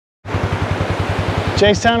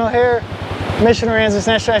Jace Tunnell here, Mission Aransas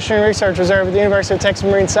National Estuarine Research Reserve at the University of Texas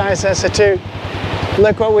Marine Science Institute.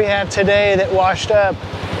 Look what we have today that washed up.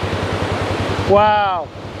 Wow.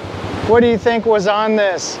 What do you think was on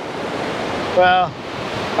this? Well,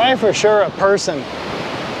 probably for sure a person.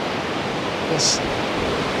 Let's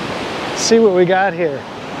see what we got here.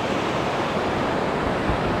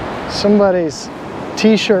 Somebody's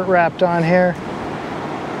t-shirt wrapped on here.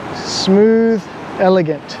 Smooth,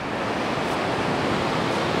 elegant.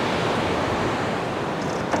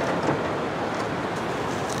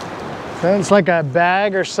 It's like a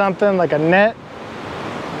bag or something, like a net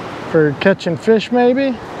for catching fish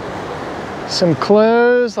maybe. Some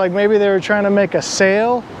clothes, like maybe they were trying to make a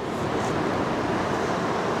sail.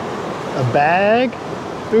 A bag.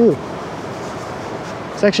 Ooh,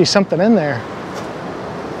 there's actually something in there.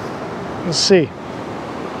 Let's see.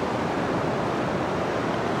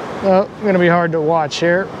 Oh, gonna be hard to watch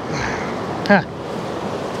here. Huh.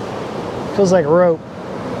 Feels like rope.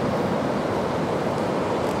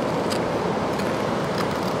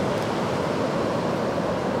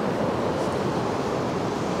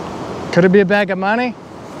 Could it be a bag of money?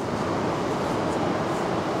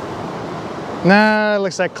 Nah, it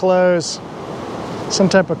looks like clothes. Some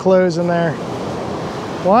type of clothes in there.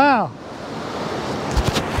 Wow.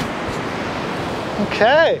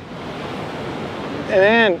 Okay.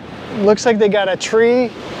 And then, looks like they got a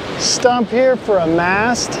tree stump here for a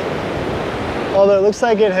mast. Although it looks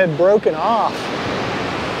like it had broken off.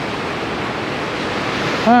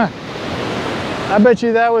 Huh. I bet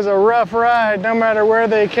you that was a rough ride, no matter where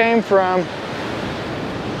they came from.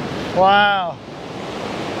 Wow.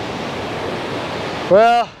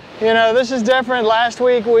 Well, you know, this is different. Last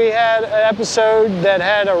week we had an episode that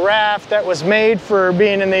had a raft that was made for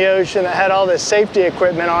being in the ocean that had all this safety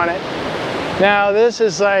equipment on it. Now this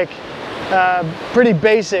is like pretty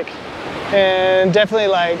basic and definitely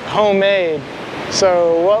like homemade.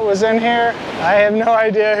 So what was in here? I have no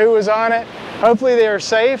idea who was on it. Hopefully they were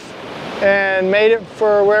safe and made it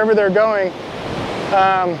for wherever they're going.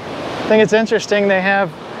 I think it's interesting they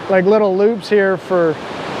have like little loops here for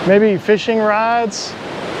maybe fishing rods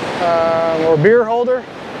or beer holder.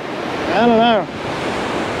 I don't know.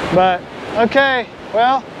 But okay,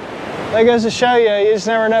 well, that goes to show you, you just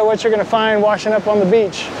never know what you're gonna find washing up on the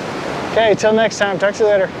beach. Okay, till next time, talk to you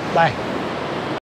later. Bye.